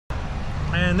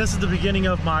And this is the beginning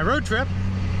of my road trip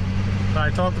that I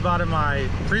talked about in my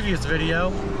previous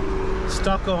video.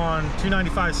 Stuck on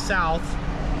 295 South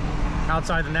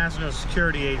outside the National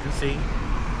Security Agency,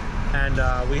 and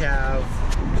we have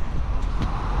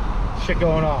shit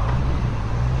going on.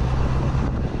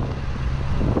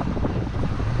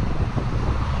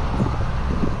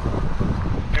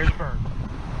 There's a burn.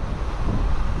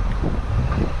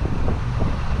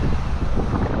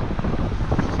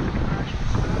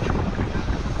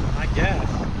 I guess.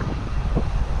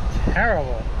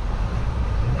 Terrible.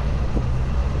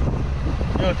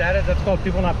 You know what that is? That's called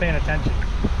people not paying attention.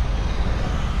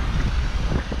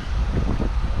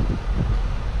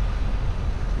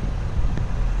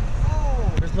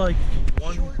 Oh, there's like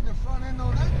one. Shortened the front end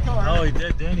on that car. Oh, he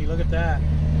did, didn't he? Look at that.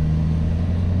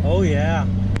 Oh yeah,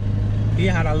 he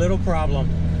had a little problem.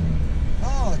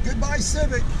 Oh, goodbye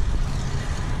Civic.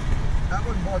 That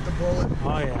one bought the bullet.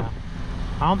 Oh yeah.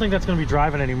 I don't think that's gonna be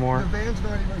driving anymore. The van's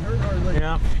not even hurt hardly.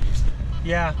 Yeah.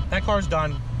 Yeah, that car's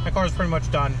done. That car's pretty much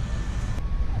done.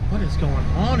 What is going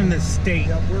on in this state?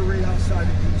 Yeah, we're right outside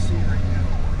of DC right now.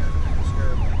 Everything is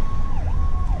terrible.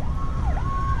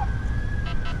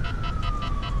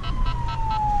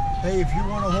 Hey, if you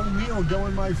want a whole meal, go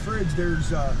in my fridge.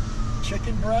 There's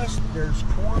chicken breast, there's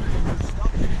corn, and there's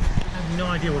stuff. I have no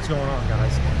idea what's going on,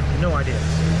 guys. No idea.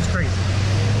 It's crazy.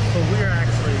 But we're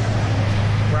actually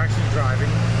driving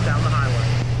down the highway.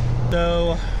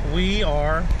 So we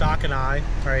are, Doc and I,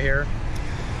 right here.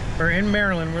 We're in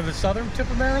Maryland. We're the southern tip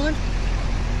of Maryland.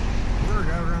 We're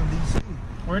down around DC.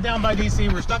 We're down by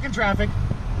DC. We're stuck in traffic.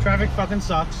 Traffic fucking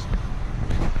sucks.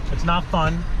 It's not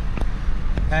fun.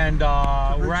 And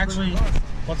we're actually,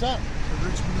 what's up? The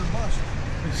Richmond or bust.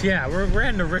 Yeah, we're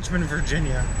heading to Richmond,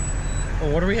 Virginia.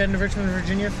 Well, what are we heading to Richmond,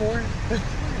 Virginia for?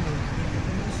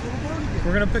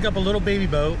 We're gonna pick up a little baby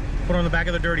boat, put on the back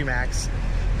of the Dirty Max.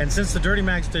 And since the Dirty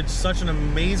Max did such an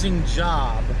amazing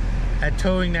job at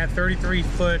towing that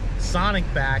 33-foot Sonic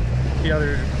back the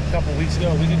other couple weeks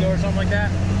ago, a week ago or something like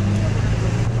that.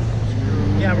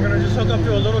 Yeah, we're gonna just hook up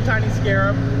to a little tiny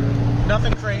Scarab.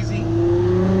 Nothing crazy.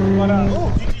 But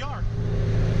oh, GTR.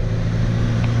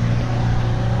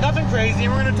 Nothing crazy,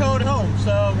 and we're gonna tow it home.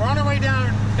 So we're on our way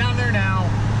down there now.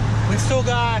 We've still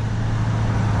got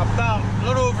about a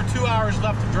little over 2 hours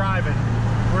left of driving.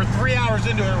 We're 3 hours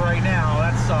into it right now.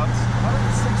 That sucks.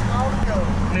 106 miles to go.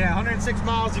 Yeah, 106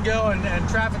 miles to go, and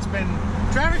traffic's been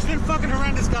fucking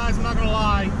horrendous, guys. I'm not gonna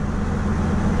lie.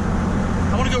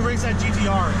 I want to go race that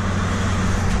GTR.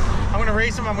 I'm gonna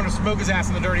race him. I'm gonna smoke his ass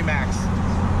in the Dirty Max.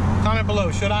 Comment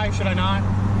below. Should I? Should I not?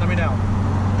 Let me know.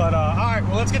 But all right.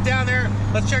 Well, let's get down there.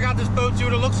 Let's check out this boat, see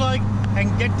what it looks like,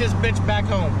 and get this bitch back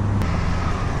home.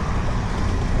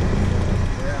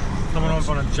 Coming off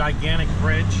on a gigantic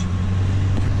bridge,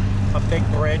 a big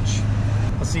bridge.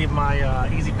 Let's see if my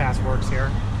Easy Pass works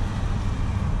here.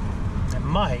 It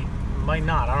might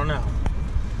not, I don't know.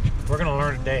 We're gonna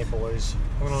learn today, boys.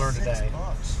 We're gonna learn today.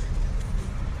 $6.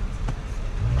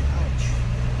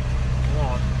 Come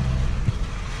on.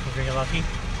 We're gonna get lucky.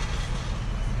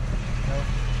 No.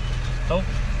 Oh.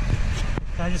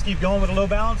 Can I just keep going with a low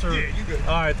balance, or? Yeah, you good.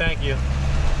 All right, thank you.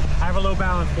 I have a low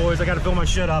balance, boys. I gotta fill my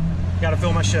shit up. Gotta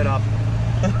fill my shit up.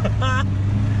 Go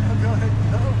ahead.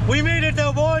 No. We made it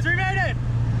though, boys. We made it.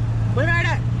 We made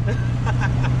it.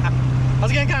 I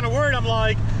was getting kind of worried. I'm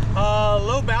like,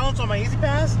 low balance on my Easy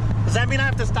Pass. Does that mean I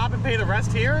have to stop and pay the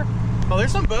rest here? Oh,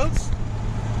 there's some boats.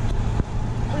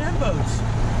 Look at them boats.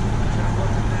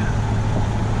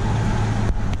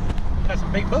 Got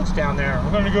some big boats down there.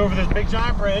 We're going to go over this big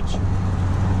giant bridge.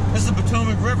 This is the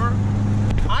Potomac River.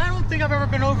 I don't think I've ever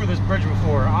been over this bridge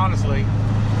before, honestly.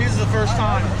 This is the first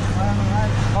time.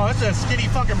 Oh, it's a skinny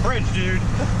fucking bridge, dude.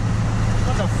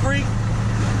 That's a freak.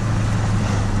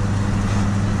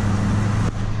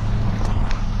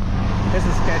 This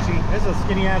is sketchy. This is a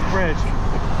skinny ass bridge.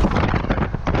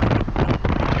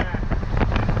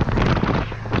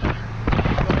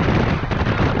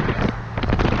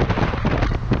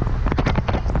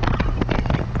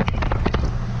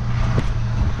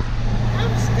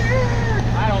 I'm scared.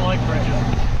 I don't like bridges.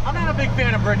 I'm not a big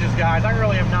fan of bridges, guys. I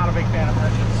really am not a big fan of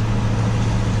bridges.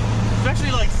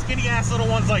 Especially like skinny ass little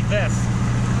ones like this.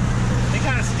 They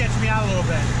kind of sketch me out a little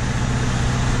bit.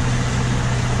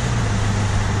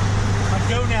 My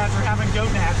gonads are having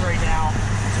gonads right now.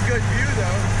 It's a good view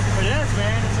though. It is,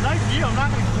 man. It's a nice view. I'm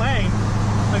not going to complain.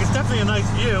 Like, it's definitely a nice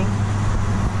view.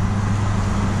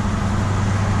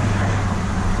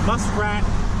 Muskrat.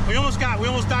 We almost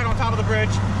died on top of the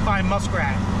bridge by a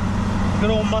muskrat.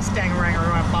 Good old Mustang Ranger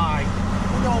went by.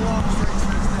 We're going long straight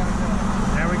streets down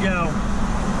there. There we go.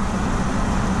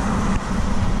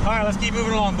 All right, let's keep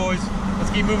moving along, boys.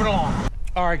 Let's keep moving along.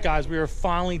 All right, guys, we are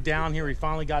finally down here. We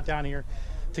finally got down here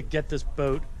to get this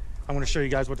boat. I'm going to show you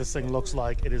guys what this thing looks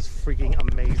like. It is freaking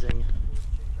amazing.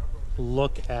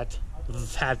 Look at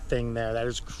that thing there. That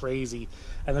is crazy.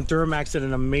 And the Duramax did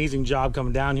an amazing job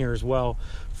coming down here as well.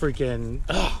 Freaking,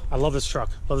 I love this truck.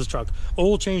 Love this truck.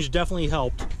 Oil change definitely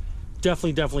helped.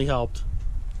 Definitely helped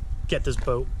get this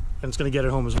boat. And it's going to get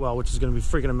it home as well, which is going to be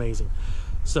freaking amazing.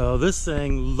 So this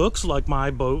thing looks like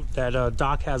my boat that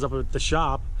Doc has up at the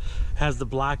shop. Has the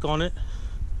black on it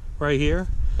right here.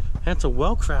 And it's a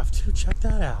Wellcraft too. Check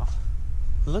that out.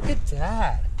 Look at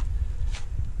that.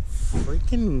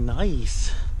 Freaking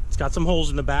nice. It's got some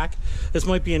holes in the back. This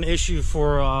might be an issue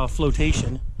for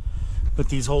flotation with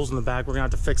these holes in the back. We're gonna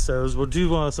have to fix those. We'll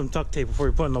do some duct tape before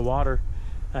we put it in the water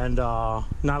and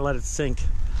not let it sink.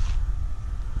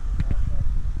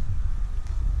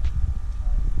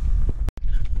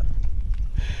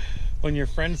 When your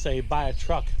friends say buy a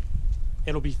truck,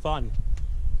 it'll be fun.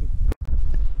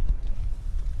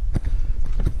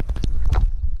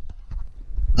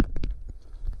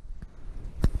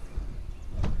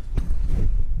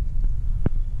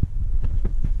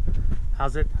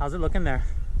 How's it looking there?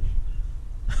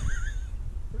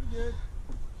 Pretty good.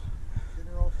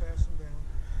 Getting her all fastened down.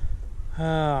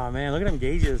 Oh man, look at them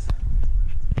gauges.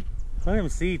 Look at them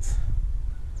seats.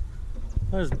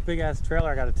 Look at this big ass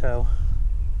trailer I gotta tow.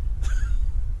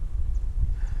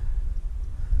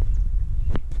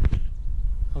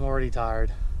 I'm already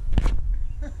tired.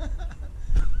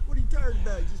 What are you tired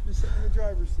about? You just been sitting in the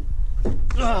driver's seat.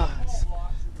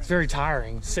 It's very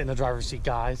tiring sitting in the driver's seat,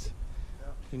 guys.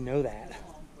 You know that.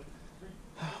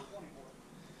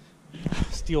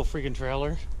 Steel freaking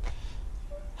trailer.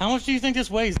 How much do you think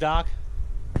this weighs, Doc?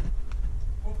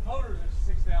 Well, the motor is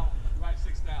 6,000, right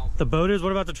 6,000. The boat is?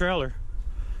 What about the trailer?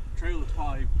 The trailer's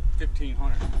probably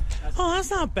 1,500. Oh, that's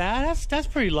not bad. That's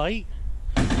pretty light.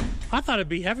 I thought it'd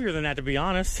be heavier than that, to be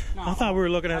honest. No, I thought we were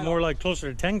looking at more like closer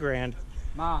to 10 grand.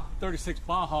 My 36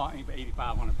 Baja ain't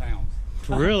 8,500 pounds.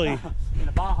 Really? And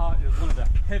the Baja is one of the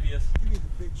heaviest. Give me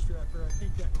the big strapper. I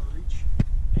think that will reach.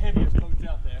 The heaviest boats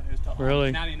out there. It's the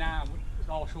Really? 99. It's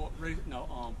all short.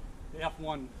 No, the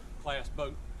F1 class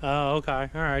boat. Oh, okay.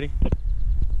 Alrighty.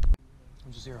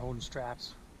 I'm just here holding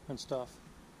straps and stuff.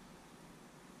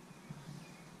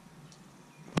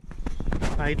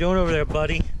 How you doing over there,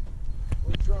 buddy?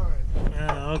 We're trying.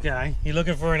 Oh, okay. You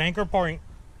looking for an anchor point?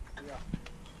 Yeah.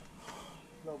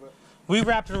 No, but. We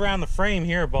wrapped it around the frame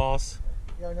here, boss.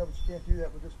 Yeah, I know, but you can't do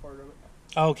that with this part of it.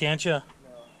 Oh, can't you? No.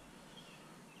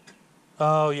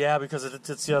 Oh, yeah, because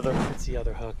it's the other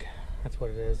hook. That's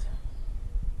what it is.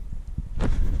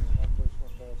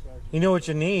 You know what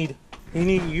you need?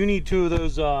 You need two of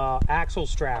those axle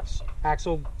straps,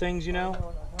 axle things, you know? I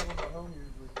have them at home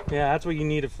usually. Yeah, that's what you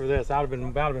needed for this. That would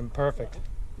have been perfect.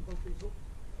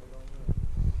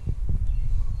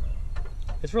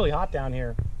 It's really hot down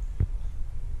here.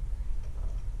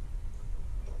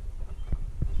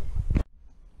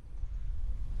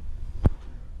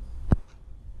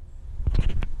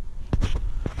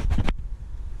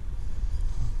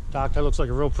 Doc, that looks like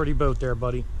a real pretty boat there,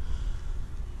 buddy.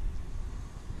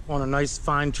 On a nice,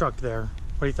 fine truck there.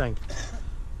 What do you think?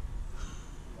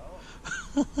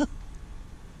 Your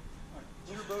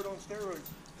boat on steroids.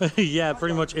 Yeah, it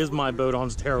pretty much is my boat on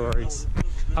steroids.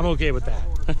 I'm okay with that.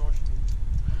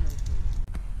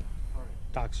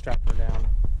 Doc, strap her down.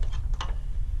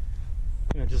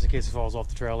 You know, just in case it falls off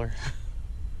the trailer.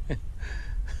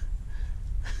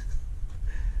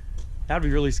 That'd be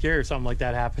really scary if something like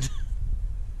that happened.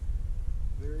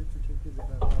 Very particular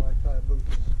about how I tie a boat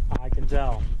down. I can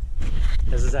tell.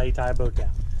 This is how you tie a boat down.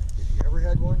 If you ever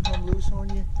had one come loose on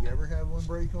you, you ever had one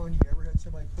break on you, you ever had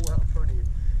somebody pull out in front of you,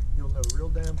 you'll know real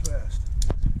damn fast.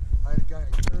 I had a guy in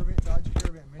a caravan, Dodge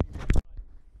Caravan, minivan.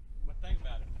 But think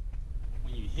about it.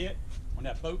 When you hit, when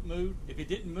that boat moved, if it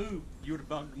didn't move, you would have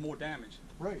done more damage.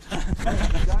 Right.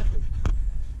 Right, exactly.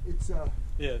 It's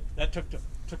Yeah, that took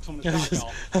some of the shock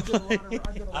off. I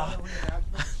did a lot of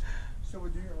reenactments. So we're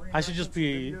doing reenactments. I should just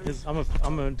be his.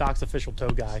 I'm a Doc's official tow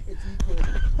guy.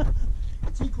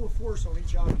 It's equal force on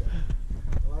each object.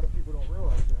 A lot of people don't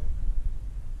realize that.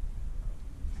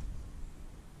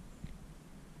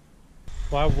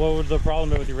 Why? What was the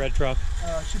problem with your red truck?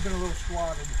 She's been a little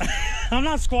squatted. I'm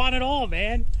not squat at all,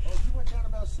 man. Oh, you went down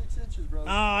about 6 inches, brother.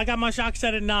 Oh, I got my shock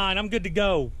set at 9. I'm good to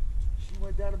go. She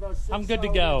went down about 6. I'm good to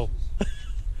go.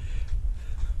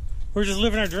 We're just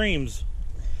living our dreams.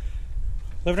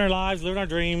 Living our lives, living our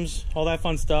dreams, all that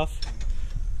fun stuff.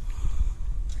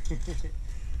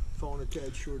 Falling a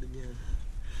tad short again.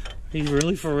 Are you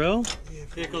really for real? Yeah,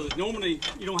 because normally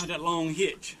you don't have that long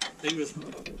hitch.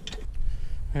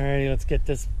 Alrighty, let's get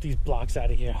these blocks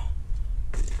out of here.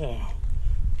 Oh.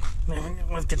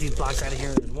 Let's get these blocks out of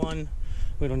here. There's one.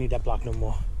 We don't need that block no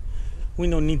more. We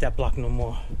don't need that block no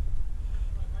more.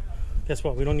 Guess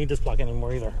what? We don't need this block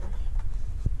anymore either.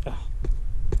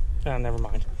 Oh, never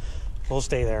mind. We'll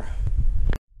stay there.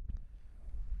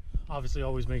 Obviously,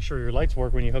 always make sure your lights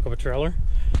work when you hook up a trailer.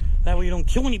 That way you don't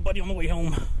kill anybody on the way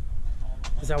home.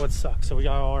 Because that would suck. So we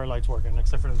got all our lights working,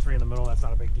 except for the 3 in the middle. That's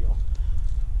not a big deal.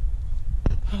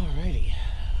 Alrighty.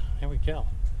 There we go.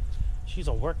 She's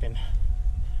a working.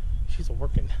 She's a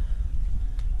working.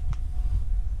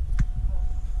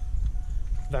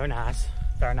 Very nice.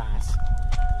 Very nice.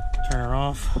 Turn her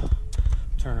off.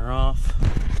 Turn her off.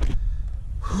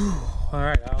 Whew.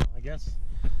 Alright, I guess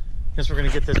we're gonna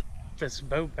get this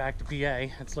boat back to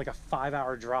PA. It's like a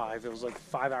 5-hour drive. It was like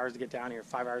 5 hours to get down here,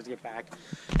 5 hours to get back.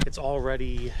 It's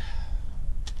already,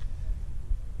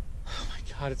 oh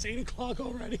my god, it's 8 o'clock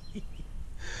already.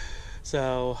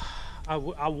 So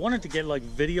I wanted to get like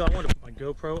video. I wanted to put my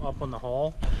GoPro up on the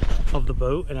hull of the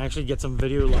boat and actually get some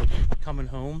video like coming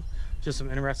home, just some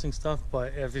interesting stuff,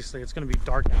 but obviously it's going to be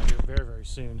dark out here very, very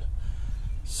soon.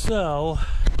 So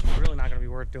it's really not going to be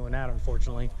worth doing that,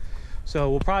 unfortunately.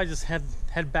 So we'll probably just head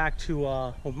back to,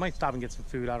 well, we might stop and get some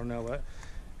food, I don't know, but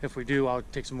if we do, I'll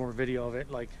take some more video of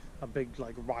it, like a big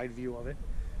like wide view of it.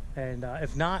 And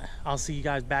if not, I'll see you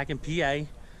guys back in PA,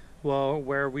 well,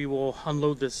 where we will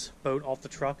unload this boat off the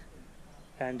truck,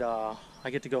 and I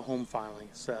get to go home finally.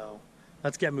 So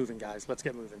let's get moving, guys. Let's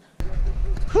get moving.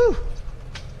 Whew.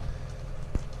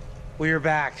 We are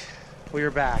back. We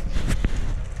are back.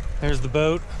 There's the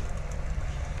boat.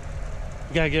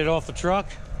 We gotta get it off the truck.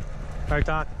 Right,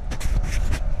 Doc?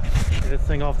 Get this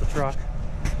thing off the truck.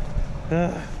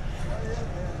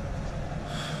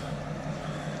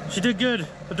 She did good.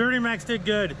 The Duramax did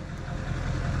good.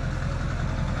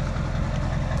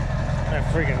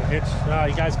 That freaking hitch. Oh,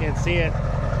 you guys can't see it.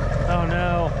 Oh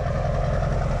no.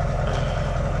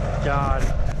 God.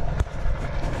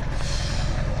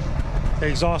 The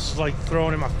exhaust is like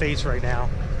throwing in my face right now.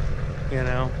 You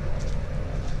know.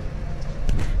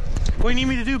 What do you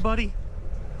need me to do, buddy?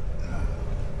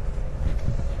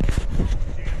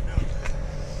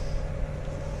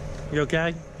 You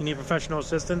okay? You need professional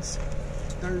assistance?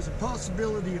 There's a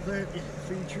possibility of that in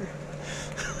the future.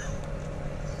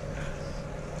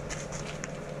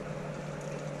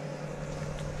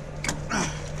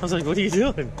 I was like, what are you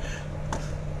doing?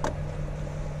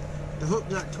 The hook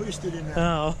got twisted in that.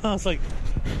 Oh, I was like,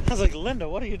 Linda,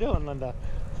 what are you doing, Linda?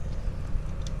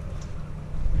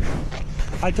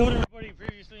 I told everybody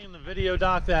previously in the video,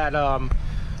 Doc, that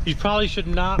you probably should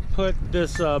not put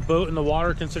this boat in the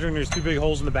water, considering there's 2 big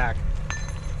holes in the back.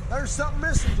 There's something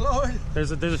missing, Floyd.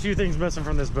 There's a few things missing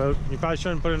from this boat. You probably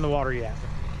shouldn't put it in the water yet.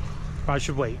 Probably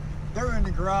should wait. They're in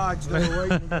the garage. They're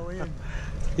waiting to go in.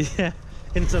 Yeah,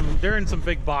 they're in some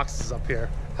big boxes up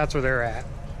here. That's where they're at.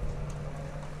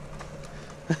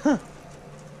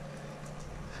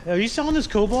 Are you selling this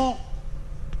Cobalt?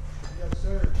 Yes,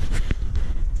 sir.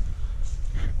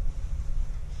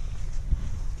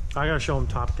 I gotta show him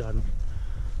Top Gun.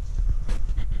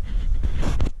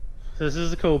 This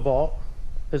is the Cobalt.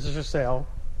 This is for sale.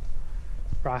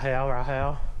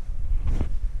 Rahel.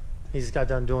 He just got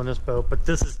done doing this boat, but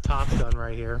this is Top Gun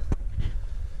right here.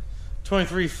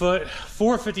 23 foot,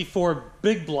 454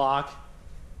 big block.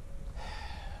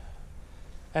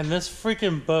 And this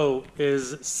freaking boat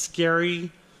is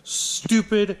scary,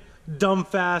 stupid, dumb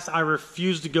fast. I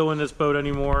refuse to go in this boat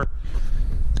anymore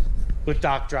with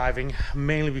Doc driving,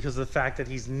 mainly because of the fact that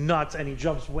he's nuts and he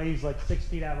jumps waves like 6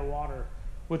 feet out of the water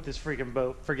with this freaking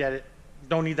boat. Forget it.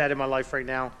 Don't need that in my life right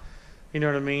now. You know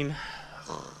what I mean?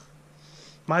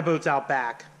 My boat's out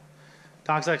back.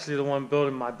 Doc's actually the one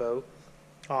building my boat.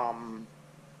 And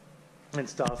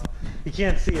stuff. You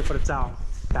can't see it, but it's out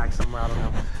back somewhere, I don't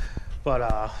know.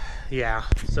 But yeah,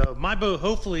 so my boat,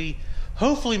 hopefully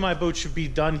my boat should be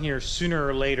done here sooner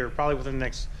or later, probably within the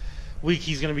next week.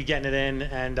 He's going to be getting it in,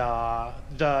 and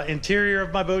the interior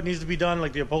of my boat needs to be done,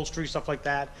 like the upholstery, stuff like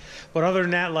that. But other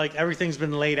than that, like, everything's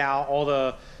been laid out, all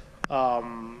the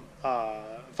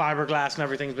fiberglass and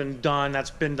everything's been done. That's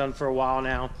been done for a while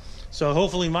now. So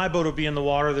hopefully my boat will be in the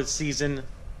water this season.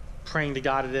 Praying to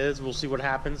God it is. We'll see what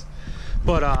happens.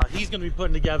 But he's going to be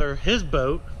putting together his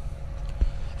boat.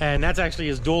 And that's actually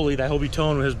his dually that he'll be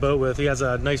towing his boat with. He has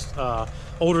a nice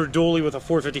older dually with a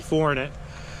 454 in it.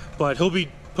 But he'll be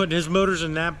putting his motors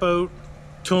in that boat,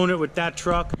 towing it with that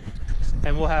truck.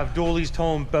 And we'll have dualies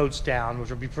towing boats down, which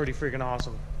will be pretty freaking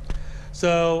awesome.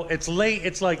 So it's late.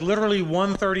 It's like literally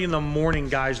 1:30 in the morning,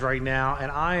 guys, right now.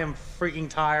 And I am freaking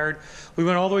tired. We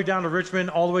went all the way down to Richmond,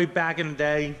 all the way back in the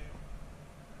day.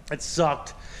 It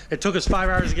sucked. It took us 5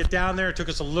 hours to get down there. It took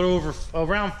us a little over,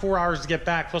 around 4 hours to get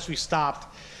back. Plus we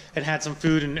stopped and had some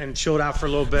food and chilled out for a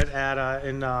little bit at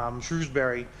in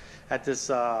Shrewsbury at this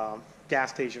gas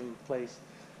station place.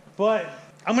 But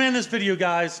I'm gonna end this video,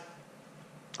 guys.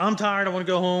 I'm tired. I want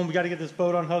to go home. We got to get this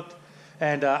boat unhooked,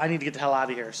 and I need to get the hell out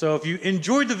of here. So if you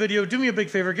enjoyed the video, do me a big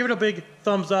favor. Give it a big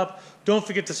thumbs up. Don't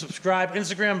forget to subscribe.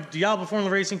 Instagram, DiabloFormula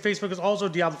Racing. Facebook is also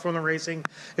DiabloFormula Racing.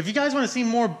 If you guys want to see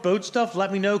more boat stuff,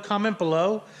 let me know. Comment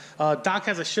below. Doc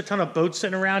has a shit ton of boats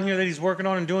sitting around here that he's working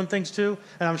on and doing things to,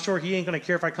 and I'm sure he ain't going to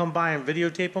care if I come by and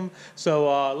videotape them.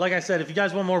 So like I said, if you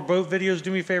guys want more boat videos,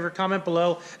 do me a favor. Comment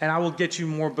below, and I will get you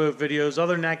more boat videos.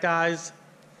 Other than that, guys,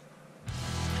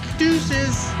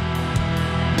 deuces.